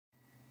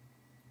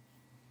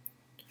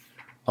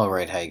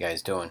Alright, how you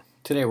guys doing?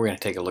 Today we're going to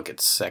take a look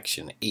at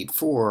section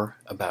 8.4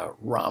 about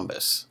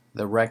rhombus,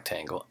 the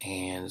rectangle,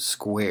 and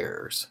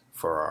squares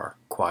for our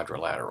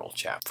quadrilateral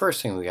chapter.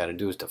 First thing we got to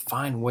do is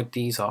define what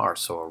these are.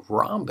 So a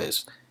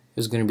rhombus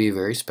is going to be a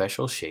very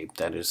special shape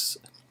that is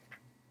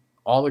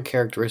all the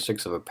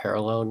characteristics of a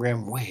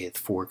parallelogram with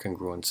four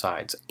congruent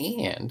sides,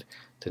 and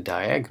the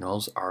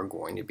diagonals are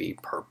going to be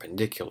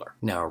perpendicular.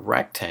 Now a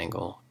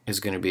rectangle is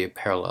going to be a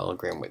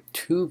parallelogram with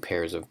two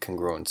pairs of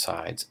congruent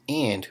sides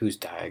and whose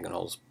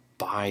diagonals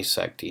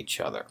bisect each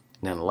other.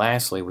 And then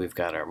lastly, we've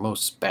got our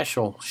most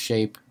special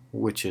shape,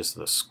 which is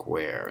the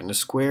square. And the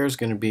square is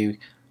going to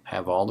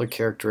have all the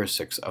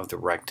characteristics of the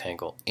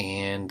rectangle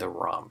and the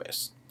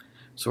rhombus.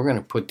 So we're going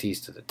to put these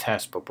to the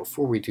test, but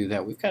before we do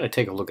that, we've got to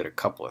take a look at a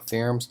couple of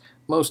theorems.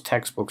 Most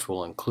textbooks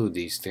will include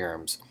these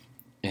theorems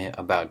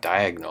about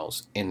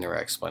diagonals in their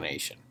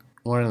explanation.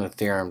 One of the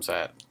theorems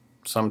that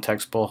some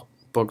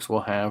textbooks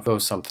will have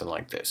goes something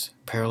like this.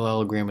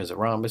 Parallelogram is a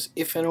rhombus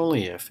if and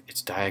only if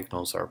its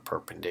diagonals are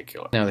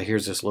perpendicular. Now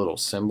here's this little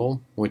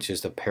symbol, which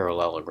is the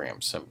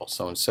parallelogram symbol.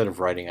 So instead of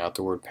writing out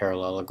the word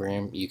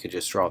parallelogram, you could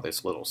just draw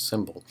this little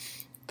symbol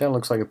that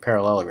looks like a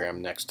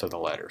parallelogram next to the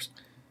letters.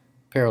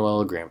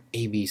 Parallelogram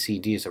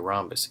ABCD is a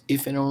rhombus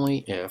if and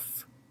only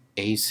if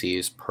AC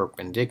is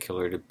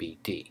perpendicular to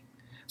BD.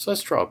 So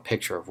let's draw a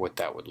picture of what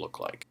that would look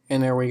like.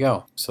 And there we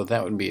go. So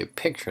that would be a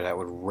picture that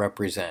would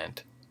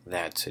represent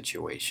that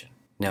situation.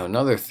 Now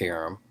another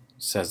theorem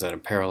says that a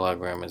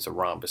parallelogram is a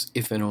rhombus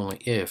if and only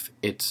if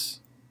its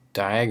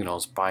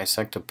diagonals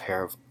bisect a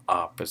pair of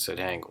opposite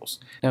angles.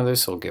 Now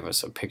this will give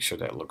us a picture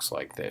that looks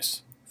like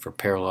this. For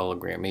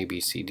parallelogram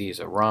ABCD is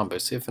a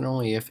rhombus if and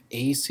only if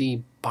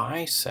AC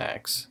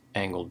bisects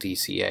angle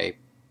DCA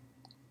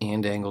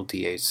and angle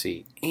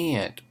DAC,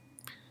 and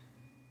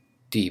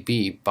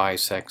DB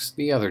bisects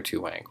the other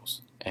two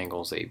angles,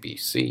 angles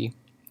ABC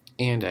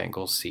and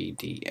angle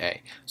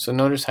CDA. So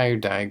notice how your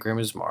diagram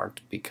is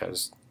marked,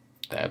 because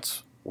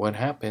that's what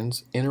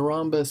happens in a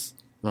rhombus.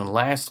 And then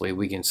lastly,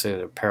 we can say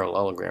that a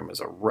parallelogram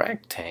is a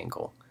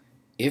rectangle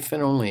if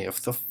and only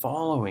if the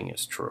following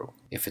is true.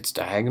 If its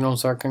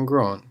diagonals are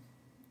congruent,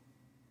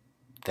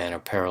 then a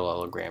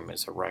parallelogram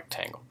is a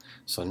rectangle.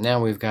 So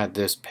now we've got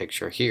this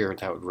picture here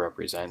that would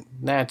represent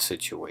that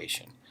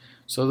situation.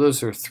 So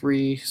those are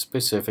three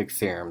specific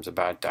theorems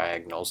about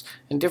diagonals,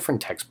 and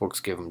different textbooks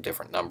give them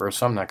different numbers,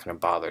 so I'm not going to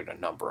bother to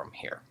number them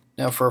here.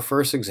 Now for our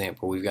first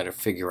example, we've got to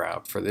figure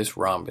out for this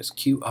rhombus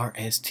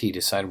QRST,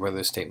 decide whether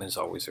the statement is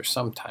always or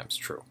sometimes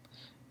true.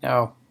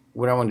 Now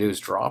what I want to do is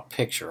draw a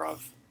picture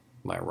of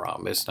my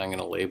rhombus, and I'm going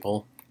to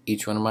label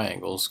each one of my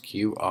angles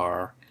Q,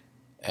 R,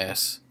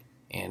 S,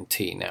 and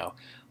T. Now,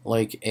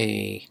 like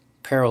a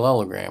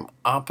parallelogram,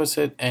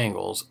 opposite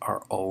angles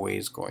are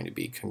always going to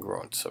be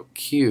congruent. So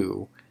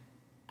Q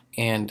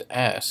and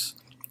S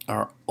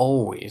are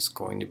always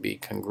going to be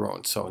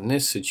congruent. So in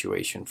this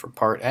situation for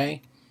part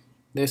A,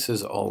 this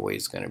is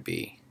always going to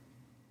be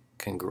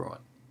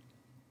congruent.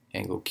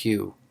 Angle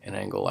Q and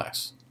angle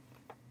S.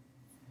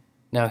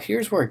 Now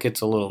here's where it gets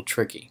a little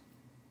tricky,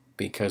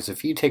 because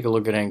if you take a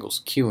look at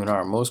angles Q and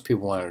R, most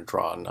people want to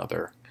draw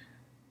another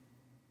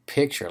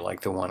picture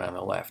like the one on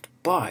the left,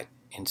 but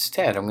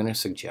instead I'm going to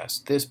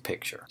suggest this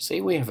picture.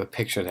 Say we have a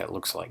picture that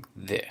looks like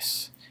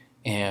this,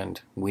 and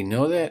we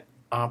know that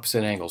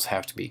opposite angles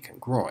have to be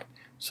congruent.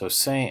 So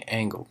say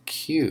angle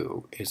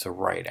Q is a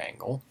right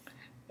angle,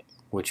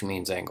 which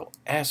means angle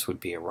S would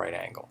be a right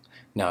angle.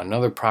 Now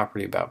another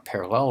property about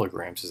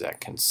parallelograms is that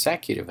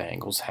consecutive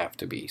angles have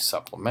to be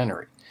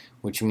supplementary,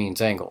 which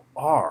means angle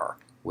R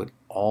would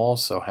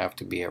also have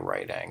to be a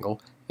right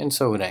angle, and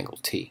so would angle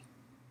T.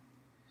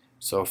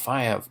 So if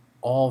I have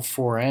all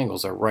four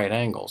angles are right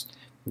angles,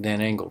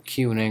 then angle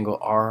Q and angle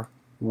R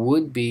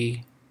would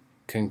be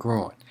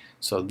congruent.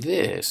 So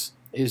this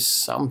is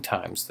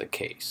sometimes the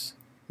case.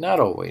 Not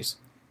always,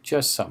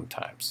 just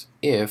sometimes,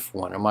 if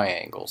one of my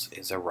angles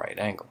is a right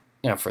angle.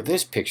 Now for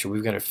this picture,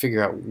 we've got to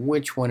figure out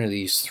which one of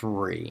these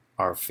three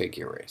our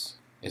figure is.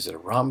 Is it a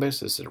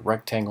rhombus? Is it a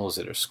rectangle? Is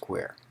it a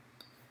square?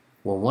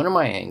 Well, one of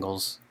my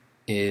angles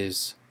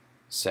is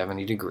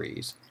 70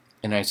 degrees,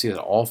 and I see that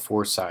all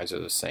four sides are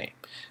the same.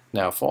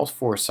 Now if all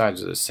four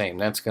sides are the same,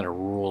 that's going to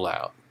rule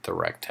out the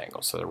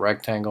rectangle. So the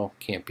rectangle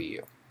can't be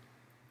you.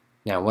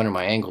 Now one of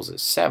my angles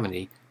is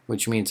 70,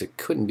 which means it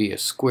couldn't be a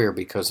square,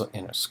 because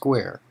in a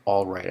square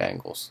all right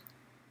angles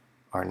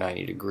are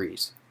 90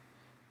 degrees.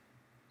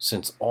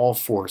 Since all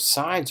four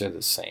sides are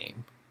the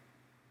same,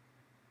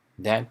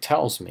 that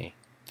tells me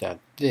that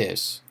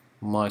this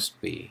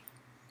must be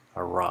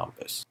a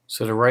rhombus.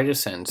 So to write a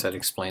sentence that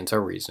explains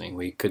our reasoning,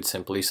 we could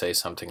simply say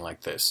something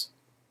like this.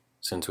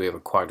 Since we have a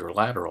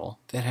quadrilateral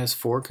that has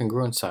four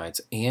congruent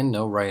sides and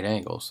no right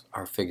angles,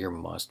 our figure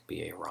must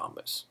be a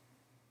rhombus.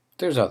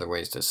 There's other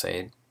ways to say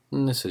it,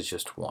 and this is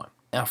just one.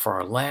 Now for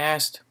our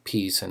last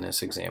piece in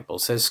this example, it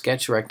says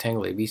sketch a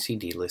rectangle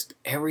ABCD, list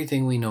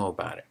everything we know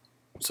about it.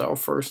 So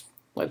first,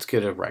 let's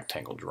get a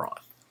rectangle drawn.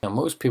 Now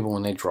most people,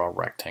 when they draw a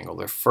rectangle,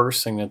 the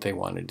first thing that they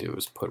want to do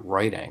is put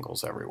right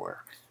angles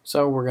everywhere.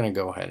 So we're going to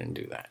go ahead and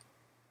do that.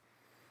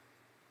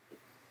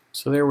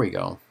 So there we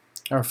go.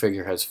 our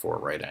figure has 4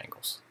 right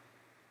angles.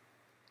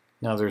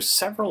 Now there's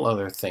several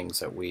other things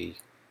that we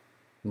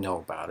know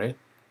about it,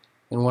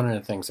 and one of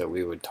the things that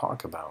we would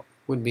talk about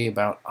would be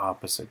about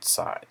opposite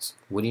sides.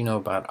 What do you know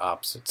about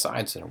opposite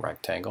sides in a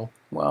rectangle?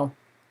 Well,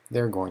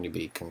 they're going to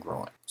be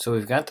congruent. So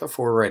we've got the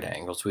 4 right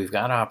angles, we've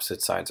got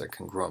opposite sides are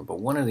congruent, but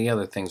one of the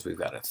other things we've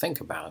got to think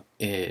about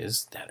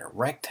is that a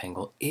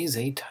rectangle is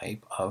a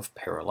type of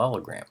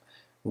parallelogram,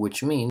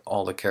 which means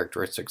all the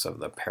characteristics of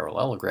the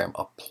parallelogram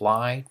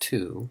apply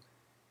to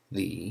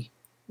the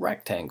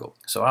rectangle.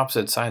 So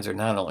opposite sides are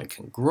not only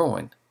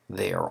congruent,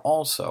 they are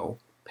also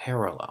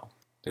parallel.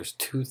 There's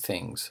 2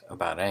 things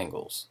about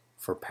angles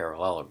for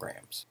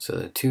parallelograms. So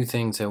the 2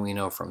 things that we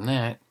know from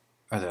that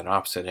are that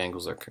opposite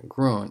angles are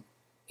congruent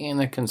and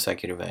that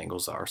consecutive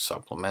angles are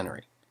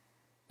supplementary.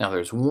 Now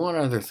there's one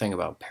other thing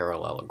about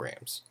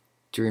parallelograms.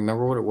 Do you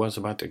remember what it was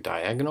about their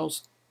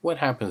diagonals? What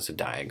happens to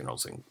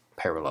diagonals in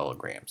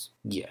parallelograms?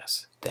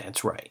 Yes,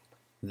 that's right.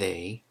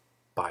 They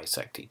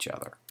bisect each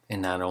other.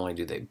 And not only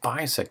do they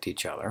bisect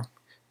each other,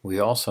 we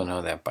also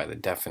know that by the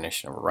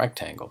definition of a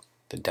rectangle,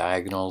 the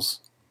diagonals,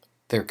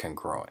 they're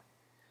congruent.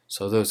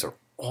 So those are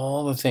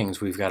all the things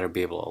we've got to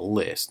be able to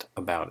list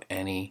about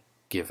any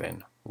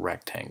given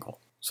rectangle.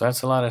 So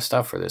that's a lot of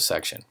stuff for this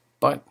section,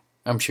 but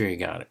I'm sure you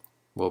got it.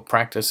 We'll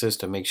practice this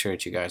to make sure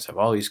that you guys have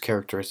all these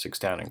characteristics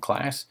down in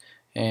class,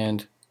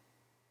 and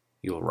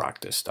you'll rock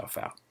this stuff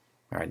out.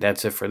 All right,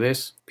 that's it for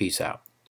this. Peace out.